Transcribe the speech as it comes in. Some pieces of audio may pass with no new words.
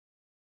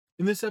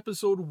In this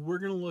episode, we're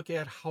going to look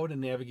at how to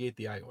navigate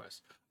the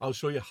iOS. I'll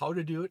show you how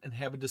to do it and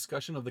have a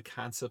discussion of the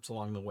concepts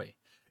along the way.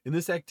 In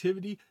this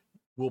activity,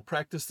 we'll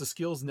practice the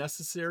skills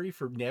necessary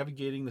for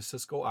navigating the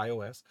Cisco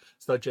iOS,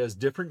 such as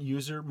different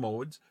user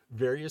modes,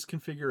 various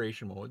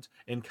configuration modes,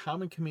 and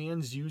common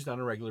commands used on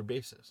a regular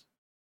basis.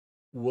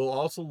 We'll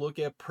also look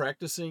at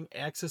practicing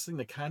accessing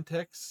the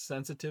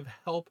context-sensitive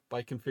help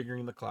by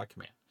configuring the clock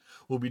command.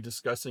 We'll be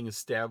discussing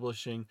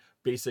establishing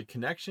basic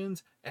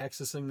connections,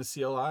 accessing the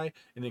CLI,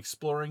 and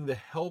exploring the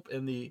help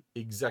and the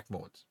exec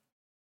modes.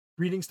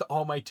 Greetings to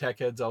all my tech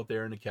heads out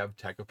there in the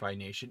KevTechify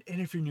Nation,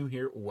 and if you're new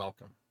here,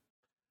 welcome.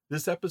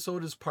 This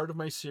episode is part of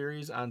my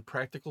series on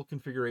practical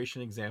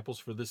configuration examples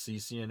for the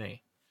CCNA.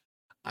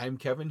 I'm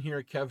Kevin here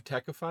at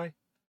KevTechify.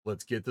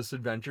 Let's get this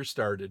adventure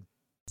started.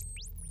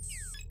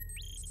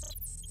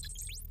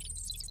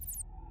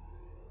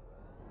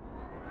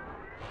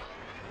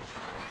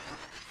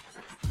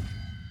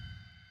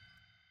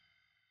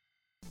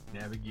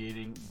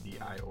 Navigating the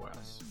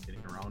iOS,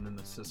 getting around in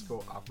the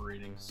Cisco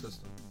operating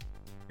system.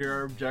 Here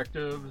are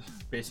objectives,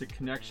 basic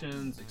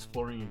connections,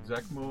 exploring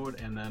exec mode,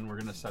 and then we're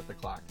going to set the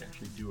clock,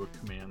 actually do a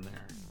command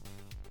there.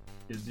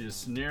 Gives you a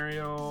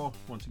scenario,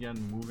 once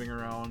again, moving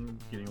around,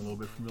 getting a little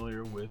bit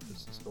familiar with the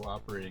Cisco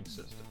operating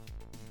system.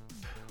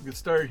 We'll get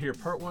started here.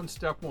 Part 1,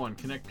 Step 1,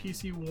 connect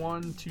PC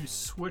 1 to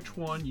switch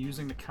 1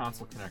 using the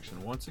console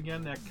connection. Once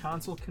again, that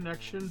console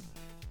connection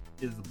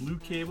is the blue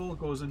cable,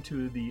 goes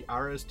into the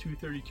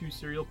RS-232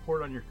 serial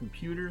port on your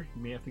computer.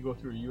 You may have to go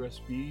through a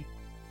USB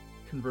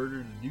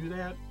converter to do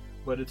that,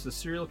 but it's a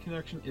serial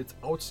connection. It's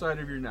outside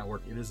of your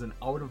network. It is an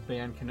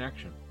out-of-band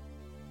connection.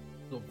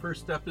 So the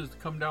first step is to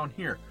come down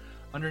here.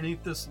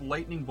 Underneath this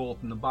lightning bolt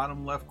in the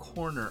bottom left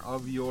corner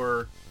of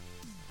your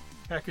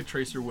packet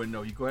tracer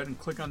window, you go ahead and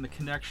click on the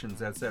connections.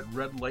 That's that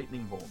red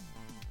lightning bolt.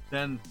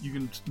 Then you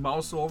can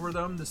mouse over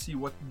them to see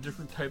what the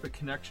different type of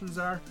connections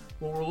are.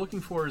 What we're looking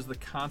for is the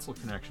console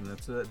connection.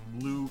 That's that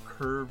blue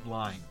curved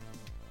line.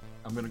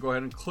 I'm going to go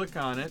ahead and click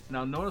on it.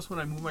 Now notice when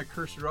I move my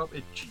cursor up,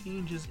 it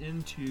changes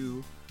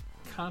into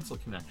console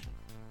connection.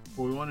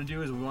 What we want to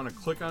do is we want to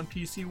click on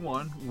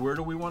PC1. Where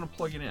do we want to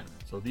plug it in?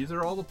 So these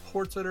are all the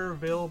ports that are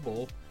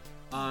available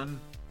on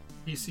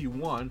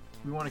PC1.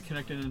 We want to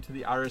connect it into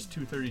the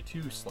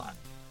RS-232 slot.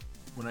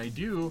 When I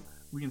do,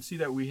 we can see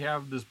that we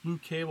have this blue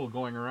cable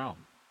going around.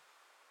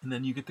 And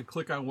then you get to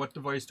click on what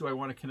device do I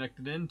want to connect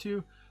it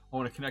into. I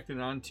want to connect it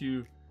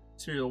onto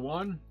serial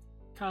 1,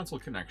 console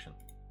connection.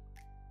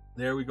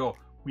 There we go.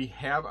 We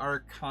have our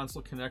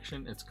console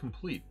connection. It's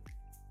complete.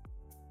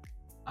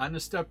 On to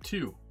step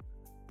 2.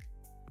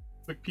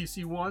 Click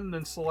PC1,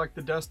 then select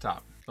the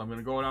desktop. So I'm going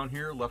to go down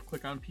here, left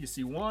click on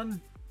PC1. I'm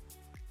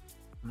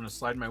going to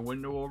slide my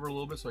window over a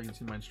little bit so I can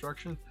see my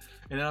instructions.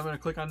 And then I'm going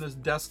to click on this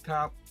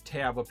desktop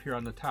tab up here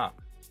on the top.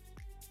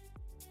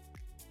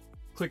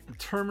 Click the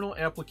terminal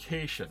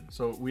application.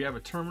 So we have a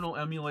terminal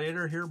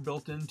emulator here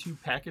built into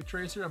Packet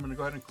Tracer. I'm going to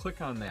go ahead and click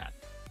on that.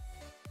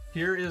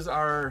 Here is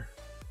our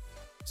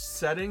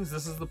settings.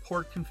 This is the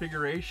port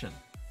configuration.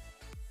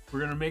 We're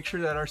going to make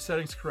sure that our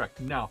settings are correct.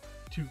 Now,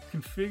 to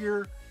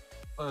configure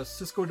a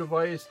Cisco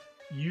device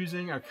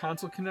using our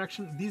console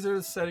connection, these are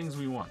the settings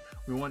we want.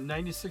 We want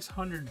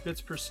 9600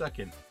 bits per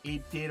second,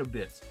 8 data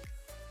bits.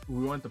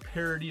 We want the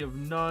parity of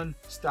none,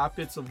 stop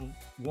bits of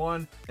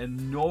 1,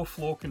 and no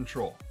flow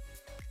control.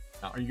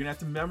 Now, are you going to have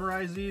to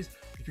memorize these?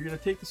 If you're going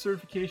to take the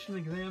certification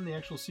exam, the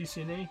actual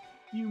CCNA,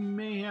 you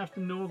may have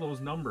to know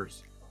those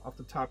numbers off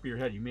the top of your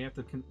head. You may have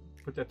to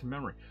put that to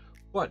memory.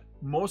 But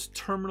most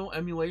terminal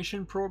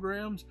emulation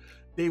programs,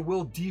 they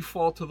will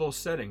default to those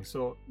settings.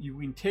 So we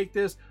can take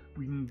this,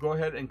 we can go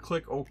ahead and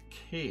click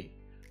OK.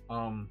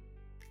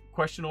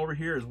 Question over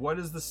here is, what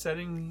is the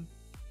setting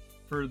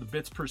for the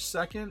bits per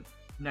second?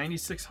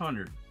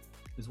 9600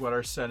 is what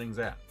our setting's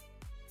at.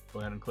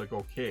 Go ahead and click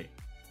OK.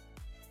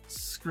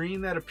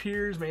 Screen that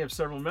appears may have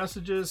several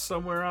messages.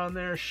 Somewhere on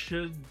there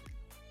should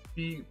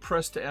be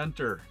press to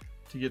enter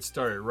to get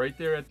started. Right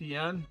there at the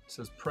end it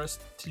says press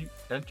to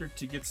enter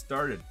to get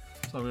started.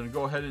 So I'm going to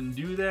go ahead and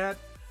do that.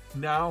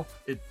 Now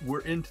we're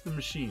into the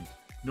machine.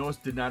 Notice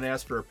did not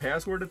ask for a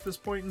password at this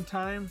point in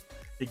time.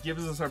 It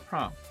gives us our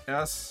prompt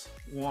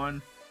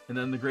S1 and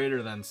then the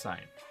greater than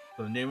sign.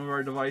 So the name of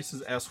our device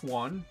is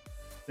S1.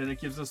 Then it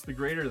gives us the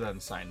greater than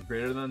sign. The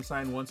greater than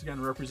sign once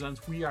again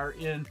represents we are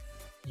in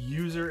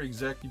user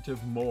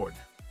executive mode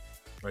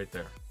right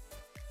there.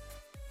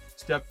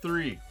 Step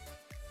 3,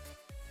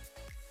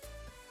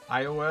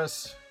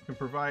 iOS can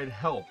provide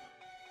help,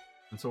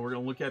 and so we're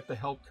going to look at the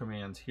help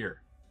commands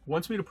here. It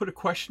wants me to put a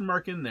question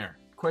mark in there.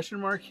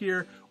 Question mark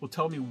here will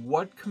tell me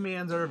what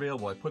commands are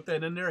available. I put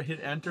that in there, I hit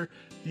enter.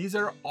 These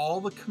are all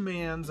the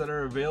commands that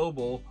are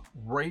available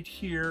right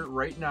here,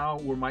 right now,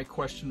 where my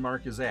question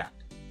mark is at.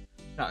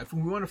 Now, if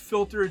we want to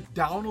filter it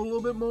down a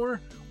little bit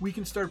more, we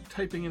can start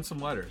typing in some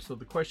letters. So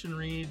the question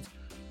reads,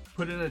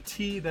 put in a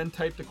T, then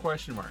type the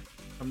question mark.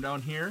 Come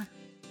down here,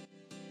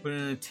 put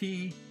in a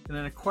T, and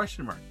then a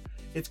question mark.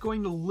 It's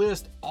going to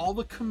list all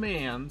the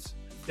commands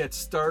that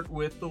start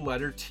with the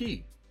letter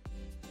T.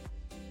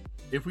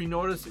 If we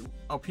notice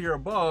up here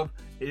above,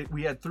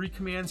 We had 3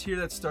 commands here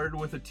that started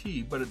with a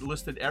T, but it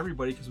listed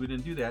everybody because we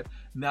didn't do that.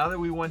 Now that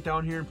we went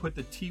down here and put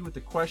the T with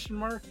the question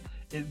mark,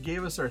 it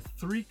gave us our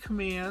 3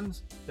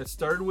 commands that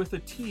started with a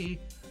T.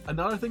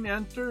 Another thing to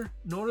enter,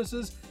 notice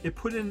is it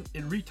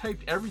retyped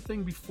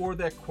everything before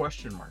that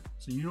question mark.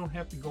 So you don't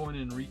have to go in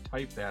and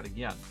retype that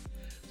again.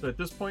 So at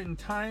this point in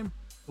time,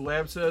 the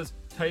lab says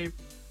type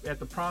at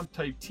the prompt,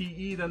 type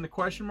TE, then the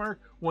question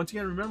mark. Once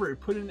again, remember, it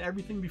put in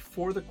everything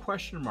before the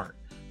question mark.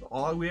 So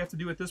all we have to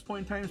do at this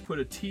point in time is put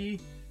a T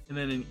and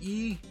then an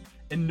E,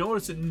 and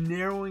notice it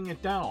narrowing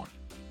it down.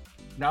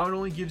 Now it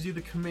only gives you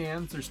the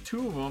commands, there's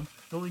 2 of them,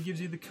 it only gives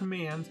you the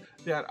commands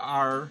that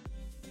are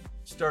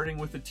starting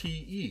with a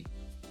TE.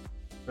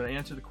 But I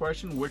answer the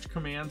question, which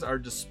commands are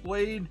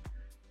displayed?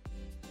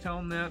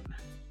 Telnet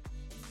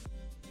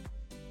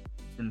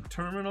in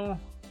terminal.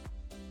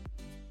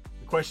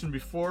 The question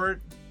before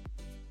it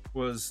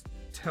was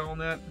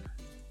Telnet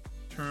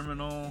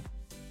terminal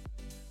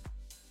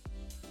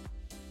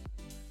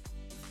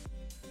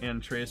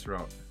and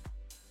traceroute.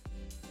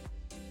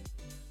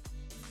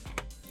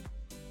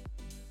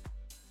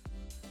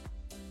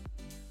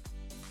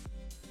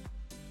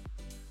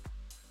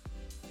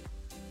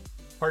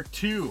 Part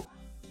 2.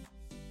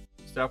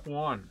 Step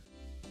 1.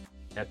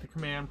 At the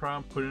command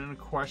prompt, put in a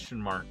question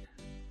mark.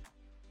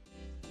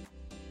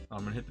 I'm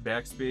going to hit the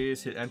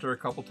backspace, hit enter a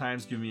couple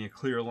times, give me a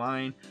clear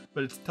line,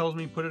 but it tells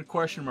me put a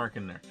question mark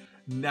in there.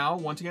 Now,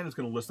 once again, it's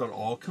going to list out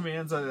all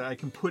commands that I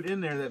can put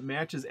in there that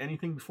matches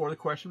anything before the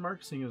question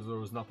mark. Seeing as there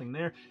was nothing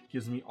there, it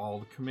gives me all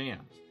the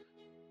commands.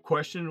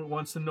 Question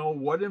wants to know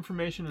what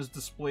information is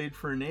displayed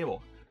for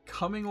enable.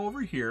 Coming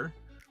over here,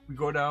 we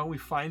go down, we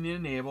find the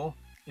enable,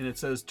 and it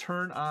says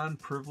turn on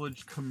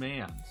privileged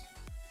commands.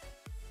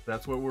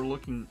 That's what we're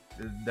looking.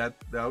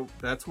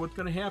 That's what's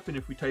going to happen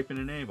if we type in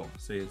enable.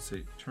 Say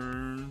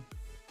turn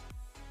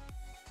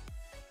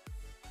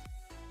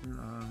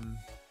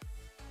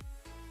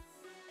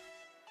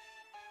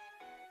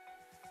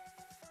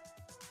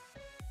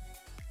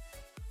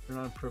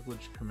on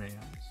privileged commands.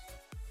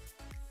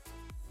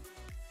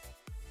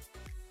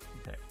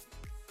 Okay.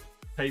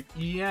 Type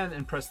EN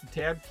and press the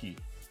tab key.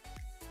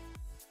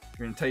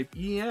 You're going to type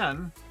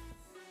EN.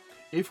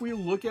 If we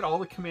look at all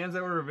the commands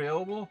that were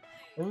available,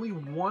 only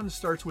one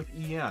starts with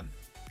EN.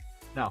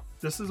 Now,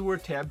 this is where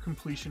tab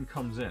completion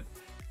comes in.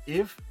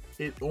 If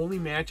it only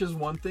matches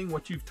one thing,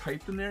 what you've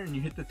typed in there, and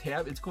you hit the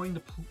tab, it's going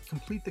to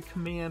complete the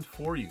command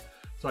for you.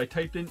 So I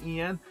typed in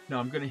EN. Now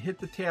I'm going to hit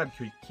the tab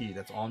key.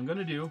 That's all I'm going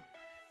to do.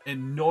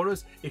 And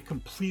notice it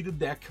completed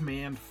that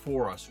command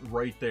for us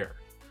right there.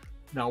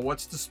 Now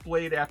what's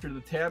displayed after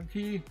the tab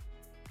key?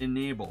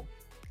 Enable.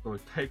 So I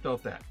typed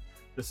out that.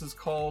 This is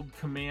called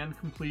command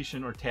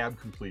completion or tab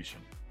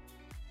completion.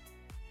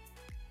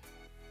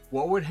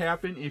 What would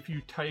happen if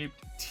you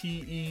typed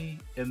TE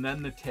and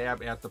then the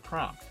tab at the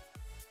prompt?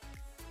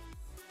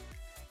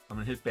 I'm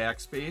going to hit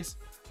backspace.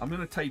 I'm going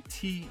to type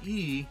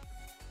TE.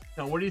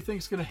 Now, what do you think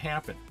is going to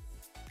happen?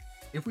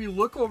 If we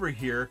look over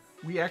here,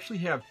 we actually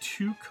have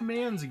 2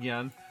 commands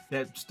again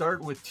that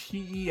start with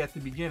TE at the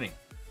beginning.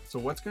 So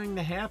what's going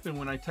to happen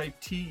when I type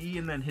TE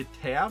and then hit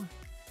tab?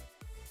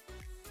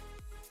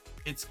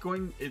 It's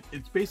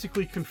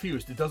basically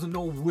confused. It doesn't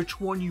know which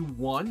one you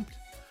want.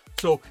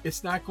 So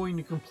it's not going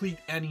to complete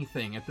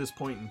anything at this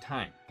point in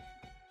time.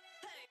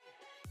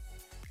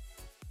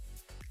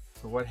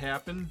 So what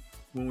happened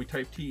when we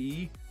typed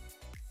TE?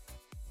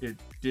 It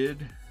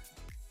did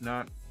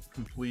not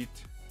complete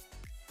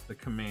the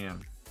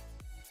command.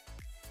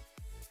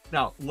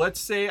 Now, let's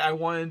say I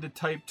wanted to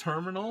type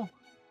terminal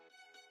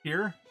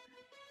here.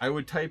 I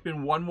would type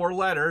in one more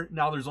letter.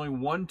 Now there's only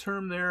one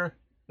term there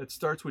that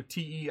starts with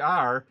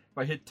TER. If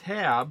I hit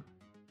tab,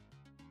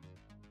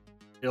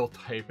 it'll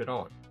type it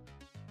out.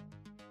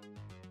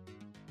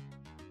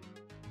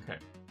 Okay.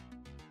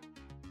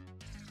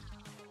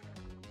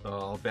 So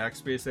I'll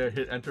backspace that,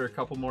 hit enter a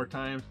couple more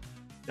times,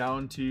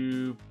 down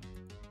to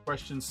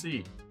question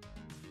C.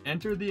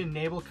 Enter the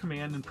enable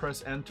command and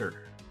press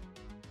enter.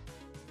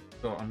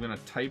 So I'm going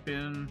to type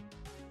in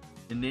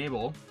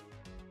enable.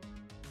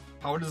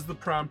 How does the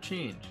prompt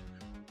change?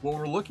 What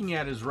we're looking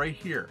at is right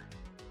here.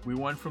 We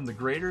went from the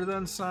greater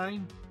than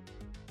sign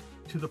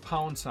to the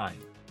pound sign.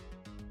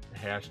 The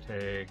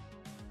hashtag,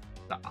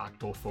 the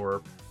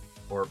octothorpe,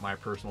 or my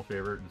personal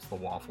favorite is the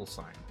waffle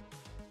sign.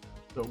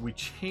 So we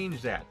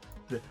changed that.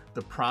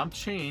 The prompt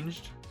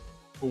changed,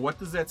 but what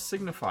does that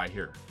signify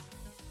here?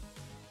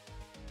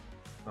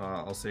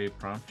 I'll say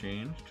prompt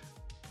changed.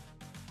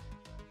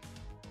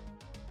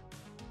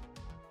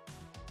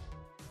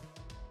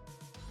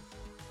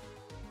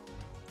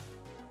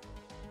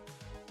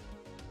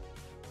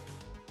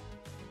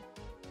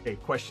 Okay,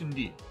 question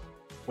D.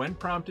 When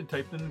prompted,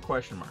 type in the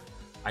question mark.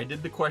 I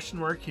did the question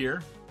mark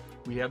here.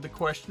 We have the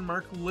question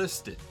mark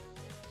listed.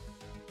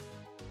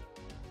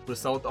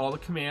 List out all the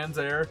commands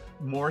there.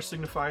 More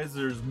signifies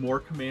there's more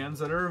commands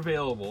that are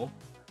available.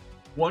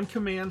 One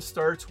command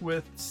starts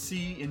with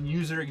C in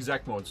user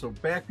exec mode. So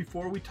back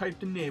before we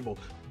typed enable,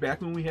 back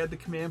when we had the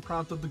command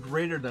prompt of the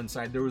greater than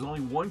sign, there was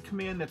only one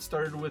command that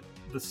started with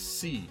the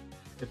C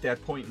at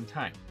that point in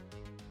time.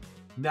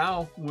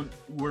 Now, when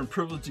we're in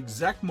privileged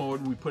exec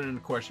mode, we put in a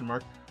question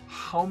mark.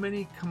 How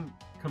many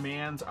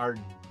commands are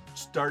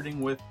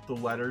starting with the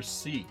letter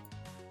C?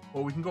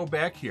 Well, we can go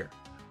back here.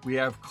 We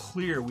have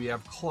clear, we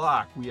have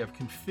clock, we have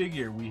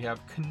configure, we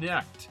have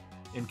connect,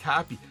 and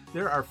copy.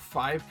 There are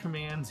 5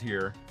 commands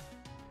here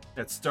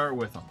that start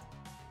with them.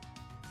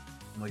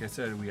 And like I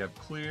said, we have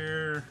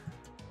clear,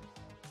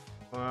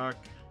 clock,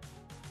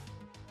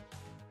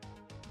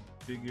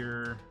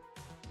 configure,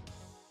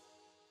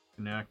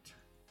 connect,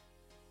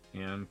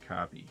 and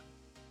copy.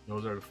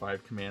 Those are the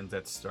 5 commands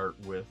that start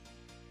with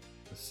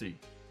the C.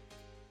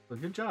 So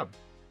good job.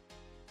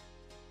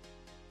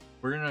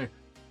 We're gonna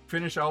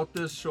finish out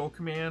this show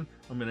command.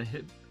 I'm gonna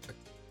hit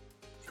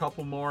a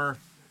couple more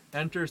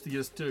enters to get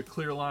us to a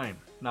clear line.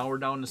 Now we're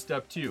down to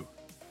step 2.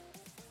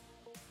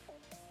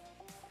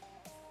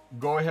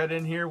 Go ahead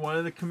in here. One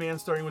of the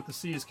commands starting with the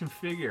C is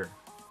configure.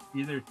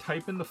 Either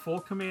type in the full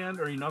command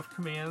or enough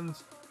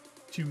commands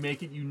to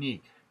make it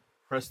unique.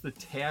 Press the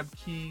tab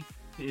key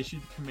to issue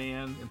the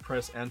command and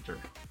press enter.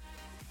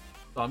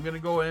 So I'm going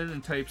to go in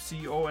and type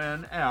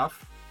CONF,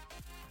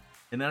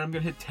 and then I'm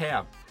going to hit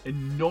tab.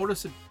 And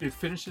notice it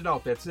finished it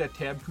out. That's that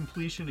tab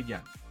completion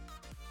again.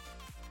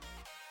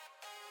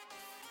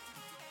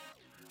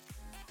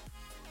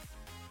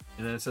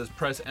 And then it says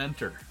press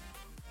enter.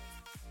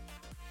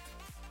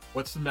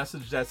 What's the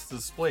message that's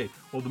displayed?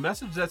 Well, the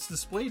message that's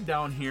displayed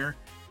down here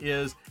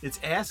is it's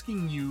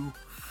asking you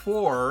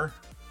for,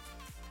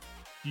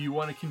 do you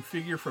want to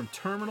configure from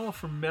terminal,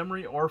 from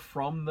memory, or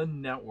from the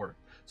network?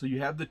 So you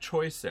have the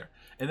choice there.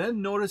 And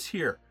then notice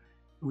here,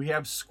 we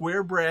have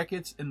square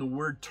brackets and the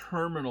word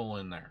terminal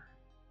in there.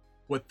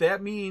 What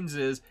that means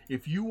is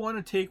if you want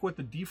to take what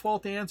the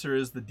default answer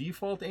is, the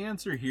default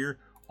answer here,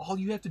 all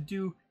you have to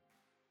do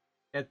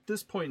at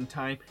this point in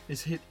time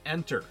is hit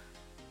enter.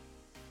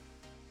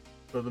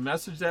 So the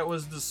message that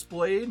was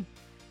displayed,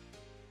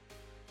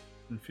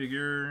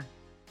 configure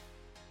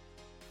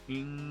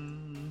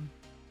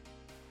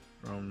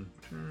from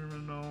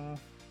terminal,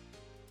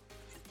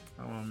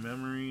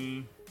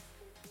 memory,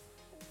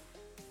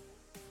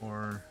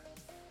 or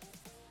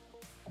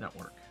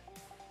network.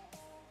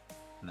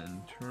 And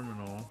then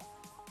terminal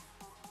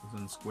is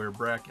in square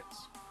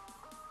brackets.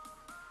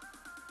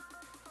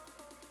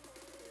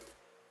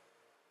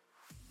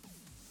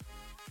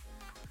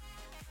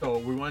 So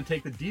we want to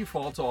take the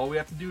default, so all we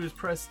have to do is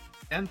press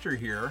enter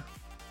here.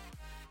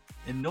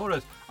 And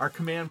notice our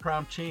command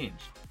prompt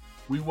changed.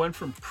 We went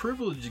from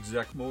privileged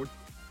exec mode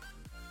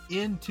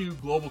into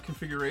global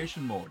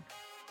configuration mode.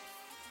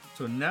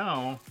 So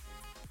now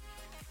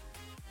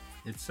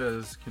it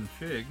says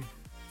config,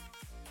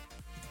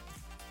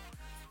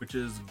 which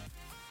is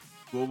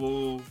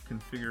global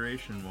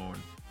configuration mode.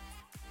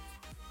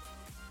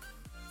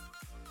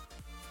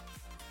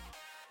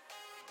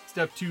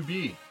 Step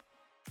 2B.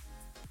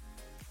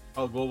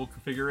 Global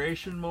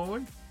configuration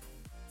mode.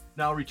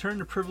 Now return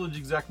to privileged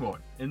exec mode.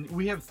 And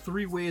we have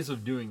 3 ways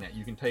of doing that.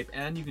 You can type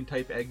N, you can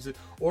type exit,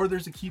 or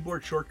there's a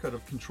keyboard shortcut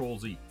of Control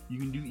Z. You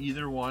can do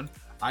either one.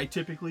 I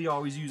typically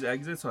always use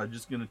exit, so I'm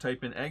just going to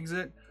type in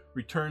exit.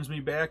 Returns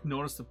me back.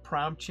 Notice the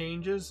prompt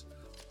changes.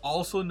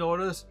 Also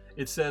notice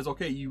it says,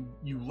 okay, you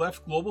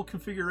left global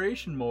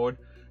configuration mode.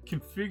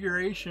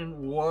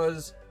 Configuration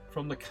was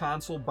from the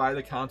console by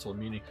the console,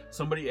 meaning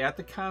somebody at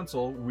the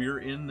console, we're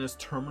in this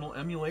terminal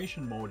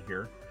emulation mode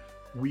here.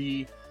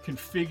 We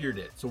configured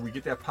it. So we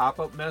get that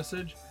pop-up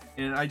message,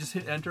 and I just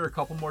hit enter a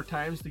couple more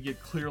times to get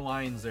clear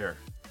lines there.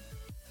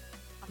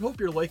 I hope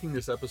you're liking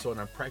this episode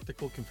on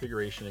practical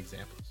configuration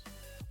examples.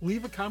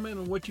 Leave a comment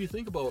on what you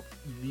think about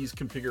these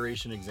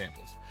configuration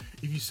examples.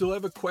 If you still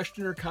have a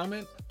question or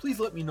comment, please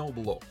let me know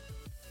below.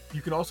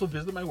 You can also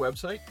visit my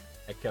website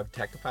at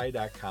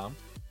KevTechify.com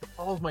for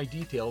all of my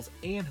details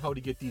and how to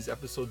get these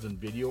episodes in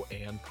video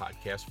and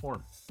podcast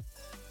form.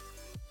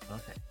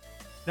 Okay.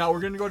 Now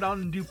we're going to go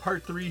down and do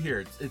part 3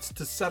 here. It's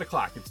to set a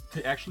clock. It's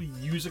to actually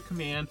use a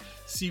command,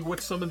 see what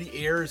some of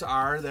the errors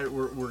are that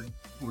we're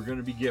going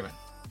to be given.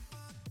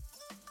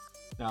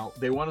 Now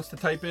they want us to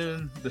type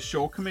in the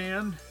show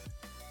command.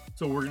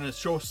 So we're going to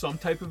show some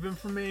type of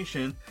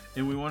information,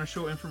 and we want to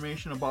show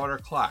information about our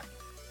clock.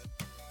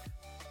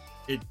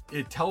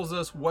 It tells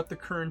us what the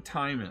current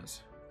time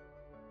is.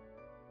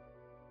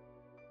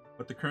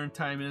 What the current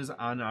time is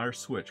on our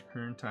switch.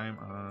 Current time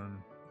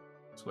on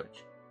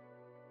switch.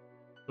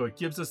 So it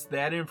gives us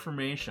that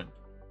information.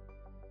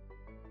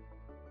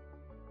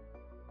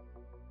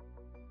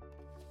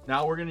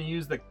 Now we're going to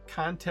use the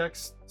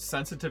context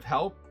sensitive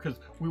help because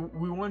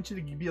we want you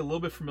to be a little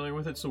bit familiar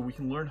with it so we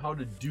can learn how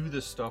to do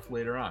this stuff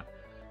later on.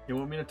 You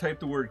want me to type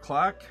the word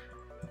clock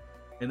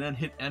and then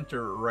hit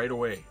enter right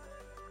away.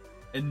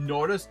 And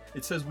notice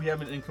it says we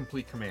have an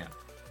incomplete command.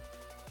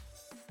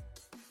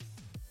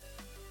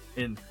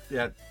 And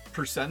that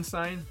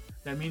 %,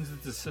 that means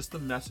it's a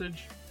system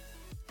message.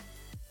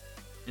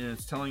 And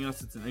it's telling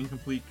us it's an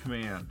incomplete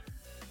command.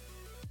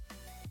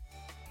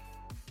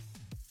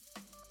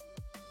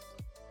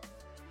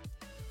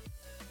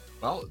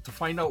 Well, to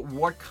find out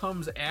what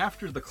comes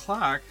after the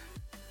clock,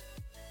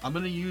 I'm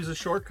going to use a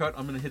shortcut.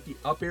 I'm going to hit the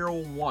up arrow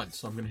once.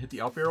 So I'm going to hit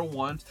the up arrow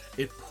once.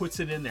 It puts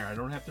it in there. I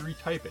don't have to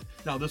retype it.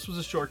 Now, this was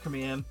a short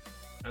command.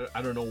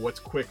 I don't know what's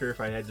quicker, if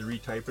I had to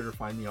retype it or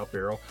find the up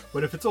arrow.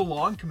 But if it's a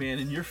long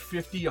command and you're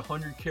 50,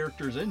 100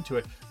 characters into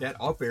it, that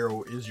up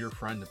arrow is your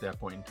friend at that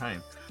point in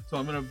time. So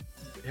I'm going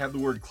to have the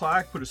word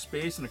clock, put a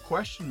space and a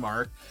question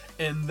mark,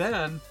 and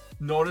then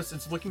notice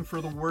it's looking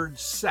for the word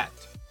set.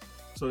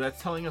 So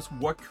that's telling us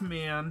what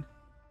command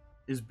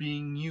is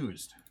being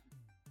used,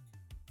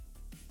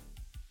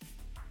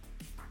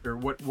 or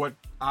what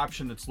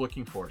option it's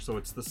looking for. So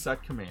it's the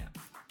set command.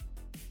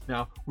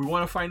 Now, we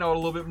want to find out a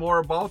little bit more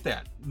about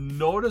that.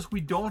 Notice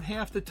we don't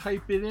have to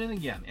type it in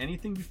again.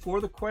 Anything before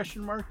the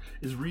question mark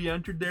is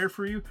re-entered there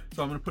for you.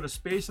 So I'm going to put a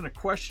space and a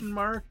question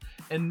mark,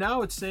 and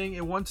now it's saying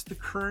it wants the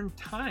current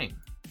time.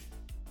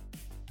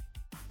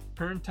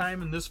 Current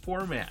time in this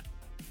format.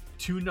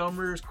 2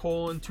 numbers,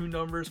 colon, 2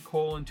 numbers,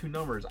 colon, 2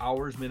 numbers.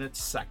 Hours,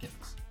 minutes,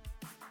 seconds.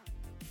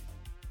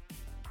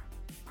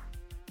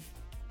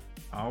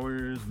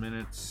 Hours,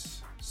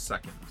 minutes,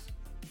 seconds.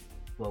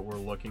 What we're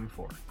looking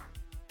for.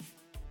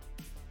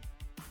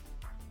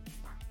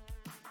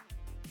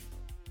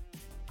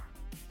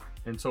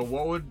 And so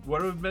what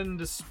would have been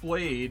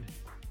displayed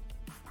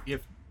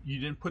if you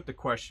didn't put the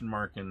question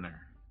mark in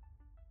there?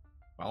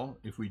 Well,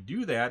 if we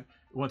do that,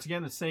 once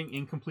again, it's saying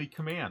incomplete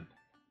command.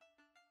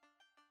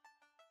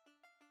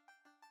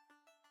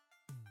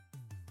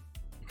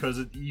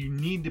 Because you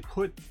need to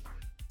put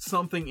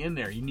something in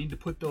there. You need to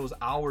put those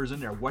hours in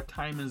there. What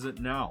time is it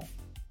now?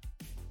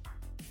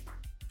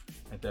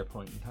 At that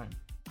point in time.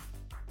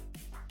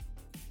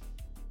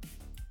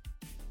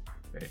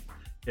 Okay.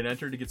 Hit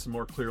enter to get some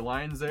more clear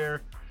lines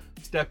there.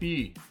 Step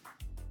E,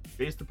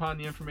 based upon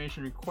the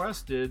information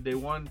requested, they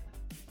want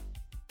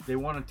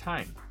a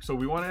time. So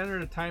we want to enter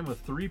a time of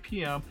 3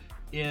 p.m.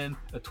 in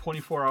a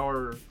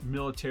 24-hour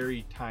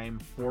military time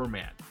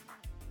format.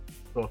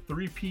 So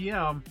 3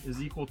 p.m.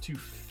 is equal to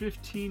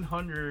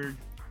 1500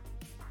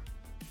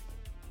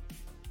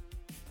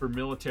 for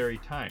military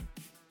time.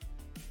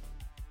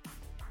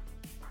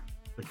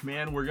 The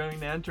command we're going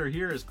to enter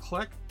here is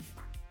clock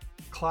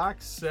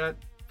set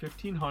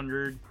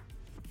 1500,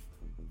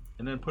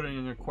 and then putting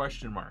in a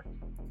question mark.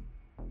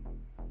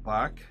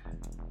 Clock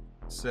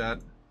set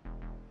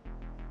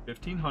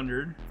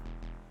 1500,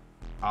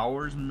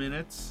 hours,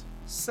 minutes,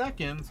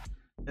 seconds,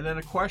 and then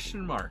a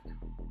question mark.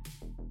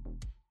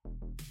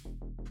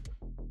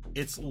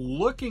 It's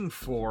looking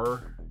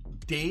for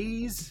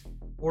days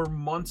or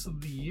months of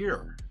the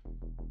year.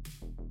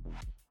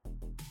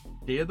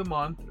 Day of the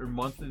month or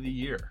month of the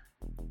year.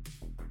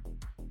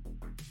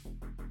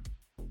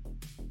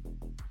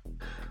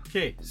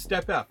 Okay,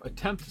 step F,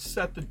 attempt to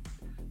set the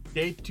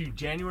date to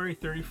January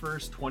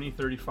 31st,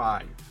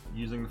 2035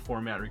 using the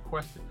format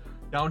requested.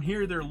 Down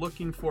here, they're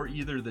looking for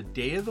either the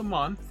day of the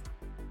month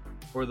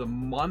or the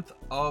month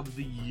of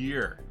the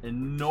year.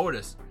 And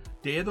notice,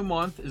 day of the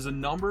month is a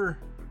number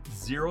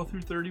 0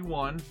 through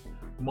 31.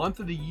 Month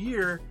of the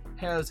year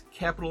has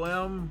capital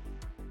M,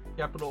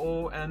 capital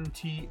O, N,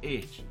 T,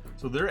 H.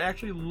 So they're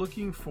actually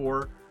looking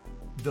for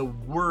the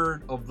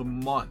word of the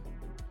month.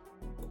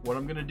 What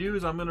I'm going to do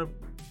is I'm going to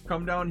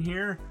come down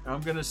here and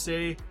I'm going to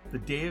say the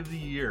day of the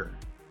year.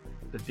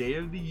 The day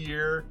of the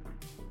year,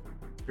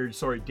 or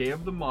sorry, day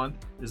of the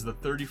month is the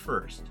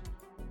 31st.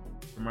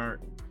 Remember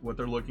what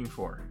they're looking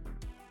for.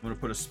 I'm going to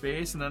put a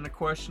space and then a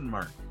question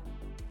mark.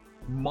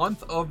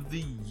 Month of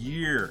the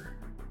year.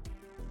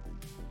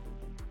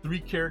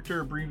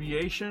 3-character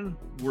abbreviation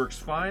works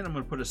fine. I'm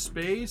going to put a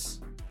space,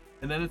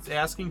 and then it's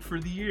asking for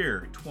the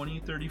year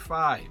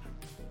 2035.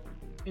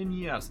 And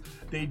yes,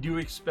 they do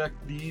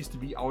expect these to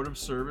be out of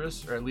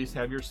service, or at least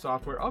have your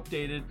software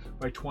updated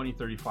by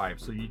 2035.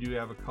 So you do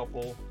have a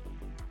couple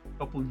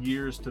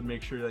years to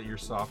make sure that your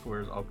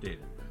software is updated.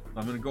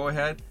 I'm going to go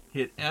ahead,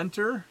 hit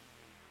enter.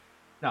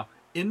 Now,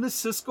 in the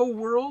Cisco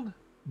world,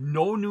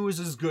 no news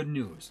is good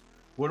news.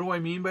 What do I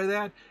mean by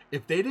that?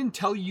 If they didn't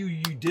tell you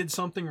you did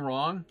something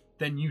wrong,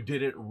 then you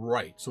did it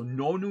right. So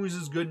no news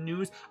is good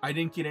news. I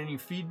didn't get any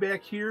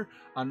feedback here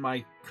on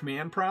my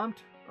command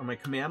prompt, on my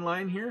command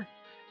line here.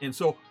 And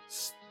so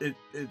it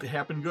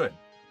happened good.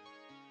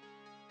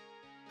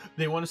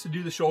 They want us to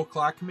do the show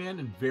clock command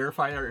and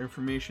verify our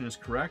information is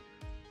correct.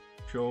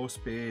 Show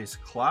space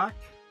clock.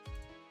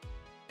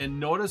 And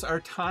notice our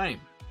time.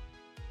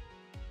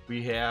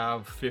 We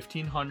have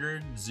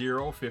 1500,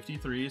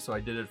 0:53, so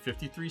I did it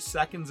 53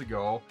 seconds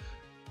ago.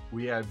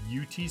 We have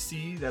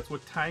UTC, that's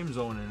what time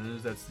zone it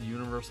is, that's the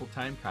universal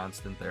time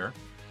constant there.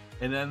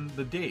 And then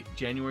the date,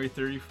 January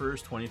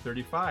 31st,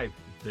 2035.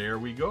 There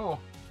we go.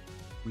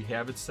 We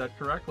have it set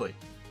correctly.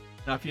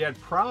 Now, if you had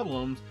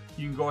problems,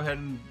 you can go ahead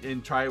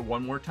and try it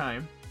one more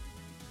time.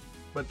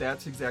 But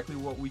that's exactly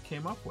what we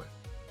came up with.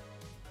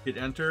 Hit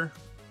enter,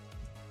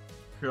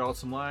 clear out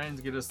some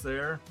lines, get us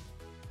there.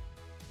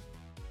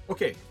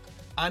 Okay,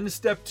 on to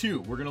step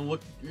 2. We're going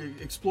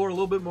to explore a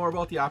little bit more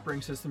about the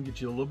operating system,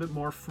 get you a little bit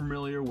more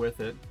familiar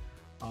with it,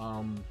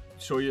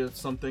 show you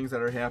some things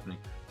that are happening.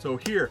 So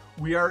here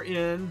we are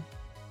in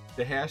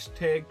the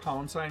hashtag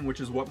 #, which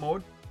is what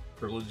mode?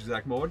 Privileged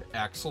exec mode,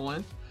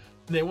 excellent.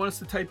 And they want us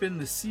to type in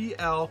the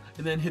CL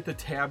and then hit the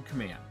tab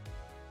command.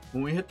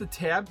 When we hit the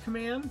tab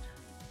command,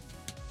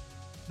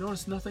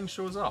 notice nothing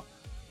shows up.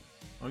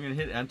 I'm going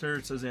to hit enter.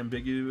 It says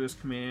ambiguous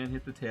command,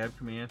 hit the tab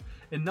command,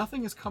 and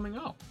nothing is coming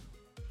up.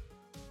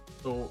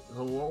 So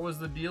what was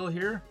the deal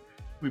here?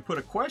 We put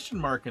a question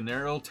mark in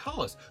there, it'll tell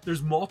us.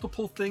 There's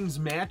multiple things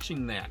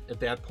matching that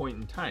at that point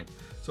in time.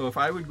 So if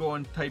I would go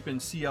and type in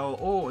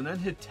CLO and then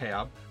hit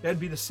tab, that'd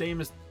be the same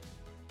as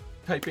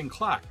typing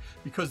clock,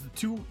 because the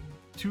two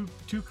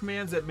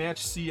commands that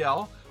match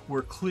CL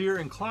were clear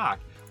and clock.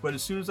 But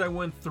as soon as I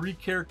went 3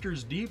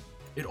 characters deep,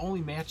 it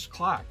only matched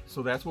clock.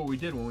 So that's what we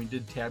did when we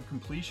did tab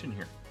completion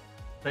here.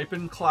 Type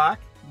in clock,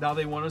 now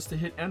they want us to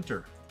hit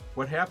enter.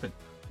 What happened?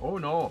 Oh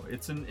no,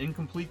 it's an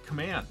incomplete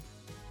command.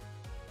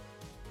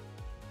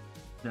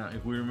 Now,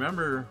 if we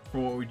remember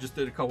from what we just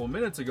did a couple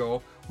minutes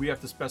ago, we have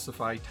to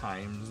specify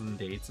times and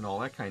dates and all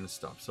that kind of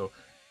stuff. So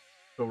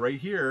right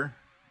here,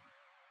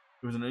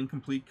 it was an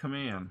incomplete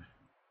command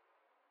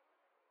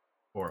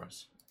for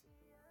us.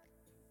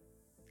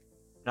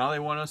 Now they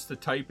want us to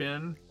type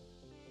in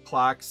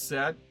clock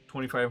set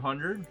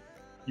 2500.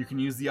 You can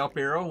use the up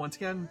arrow. Once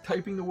again,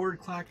 typing the word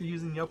clock or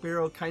using the up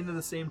arrow, kind of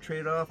the same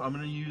trade-off. I'm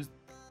going to use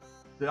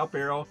the up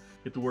arrow,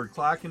 get the word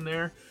clock in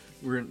there.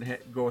 We're going to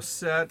go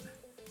set,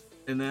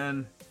 and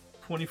then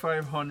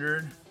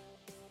 2500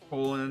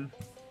 colon,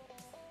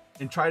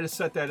 and try to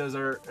set that as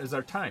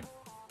our time.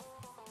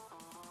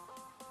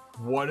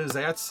 What is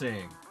that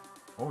saying?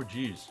 Oh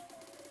geez,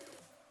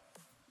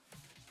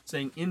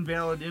 saying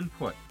invalid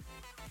input.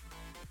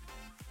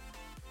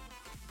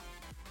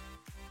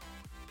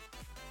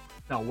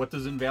 Now what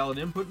does invalid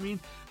input mean?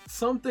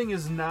 Something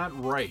is not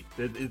right.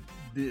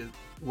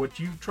 What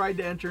you tried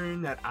to enter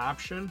in that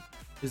option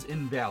is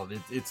invalid.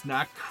 It's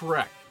not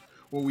correct.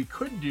 What we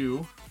could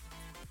do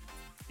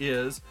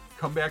is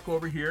come back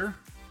over here,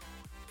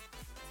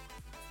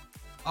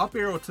 up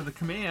arrow to the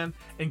command,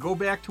 and go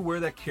back to where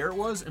that caret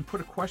was and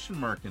put a question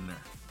mark in there.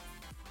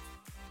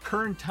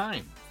 Current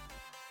time.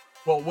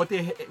 Well, what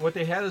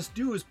they had us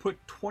do is put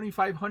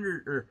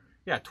 2500 or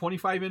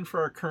 25 in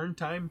for our current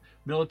time,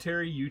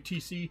 military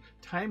UTC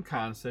time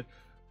constant.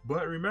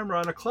 But remember,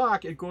 on a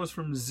clock, it goes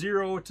from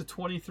 0 to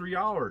 23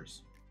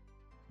 hours.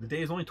 The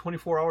day is only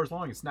 24 hours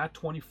long. It's not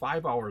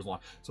 25 hours long.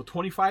 So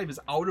 25 is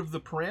out of the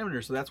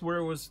parameter. So that's where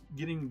it was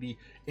getting the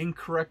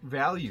incorrect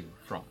value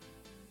from.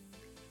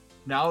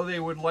 Now they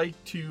would like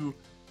to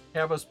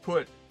have us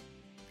put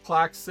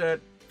clock set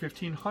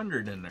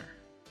 1500 in there.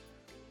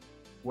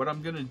 What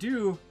I'm going to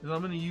do is I'm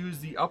going to use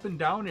the up and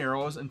down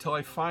arrows until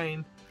I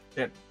find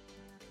that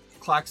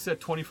clock set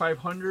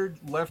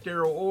 2500, left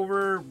arrow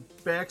over,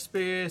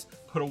 backspace,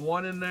 put a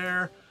 1 in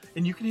there.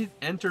 And you can hit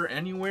enter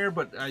anywhere,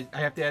 but I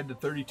have to add the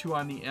 32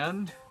 on the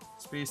end.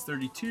 Space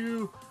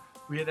 32.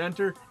 We hit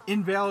enter.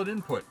 Invalid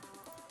input.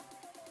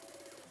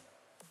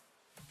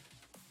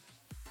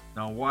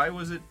 Now, why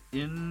was it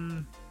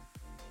invalid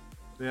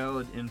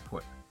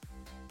input?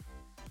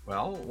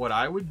 Well, what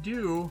I would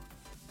do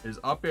is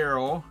up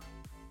arrow,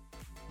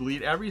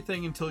 delete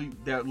everything until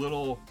that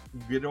little,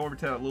 get over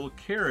to that little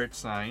caret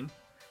sign,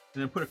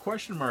 and then put a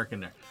question mark in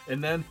there.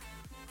 And then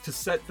to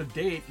set the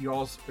date, you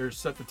also, or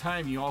set the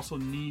time, you also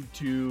need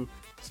to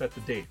set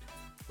the date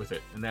with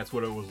it, and that's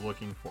what it was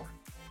looking for.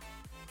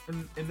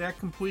 And that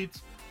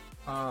completes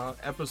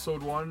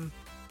episode 1,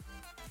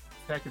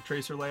 Packet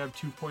Tracer Lab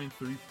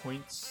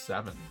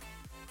 2.3.7.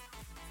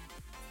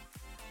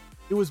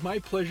 It was my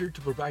pleasure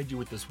to provide you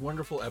with this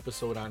wonderful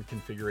episode on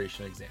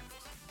configuration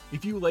examples.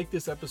 If you like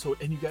this episode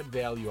and you got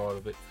value out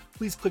of it,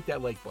 please click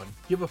that like button,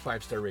 give a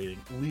 5-star rating,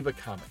 leave a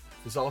comment.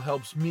 This all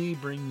helps me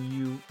bring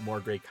you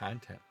more great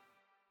content.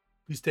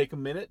 Please take a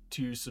minute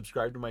to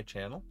subscribe to my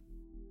channel.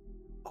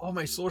 All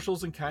my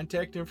socials and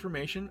contact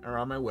information are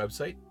on my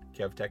website,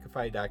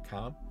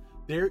 KevTechify.com.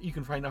 There you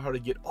can find out how to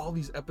get all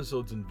these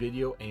episodes in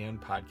video and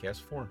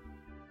podcast form.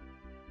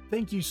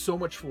 Thank you so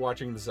much for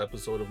watching this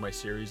episode of my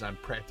series on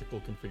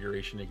practical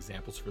configuration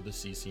examples for the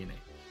CCNA.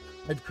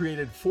 I've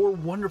created 4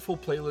 wonderful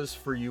playlists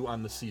for you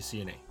on the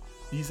CCNA.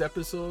 These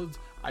episodes,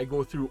 I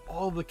go through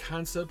all the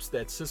concepts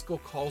that Cisco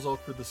calls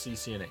out for the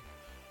CCNA.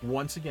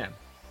 Once again,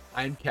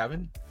 I'm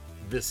Kevin.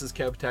 This is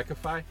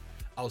KevTechify.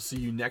 I'll see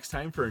you next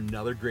time for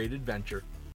another great adventure.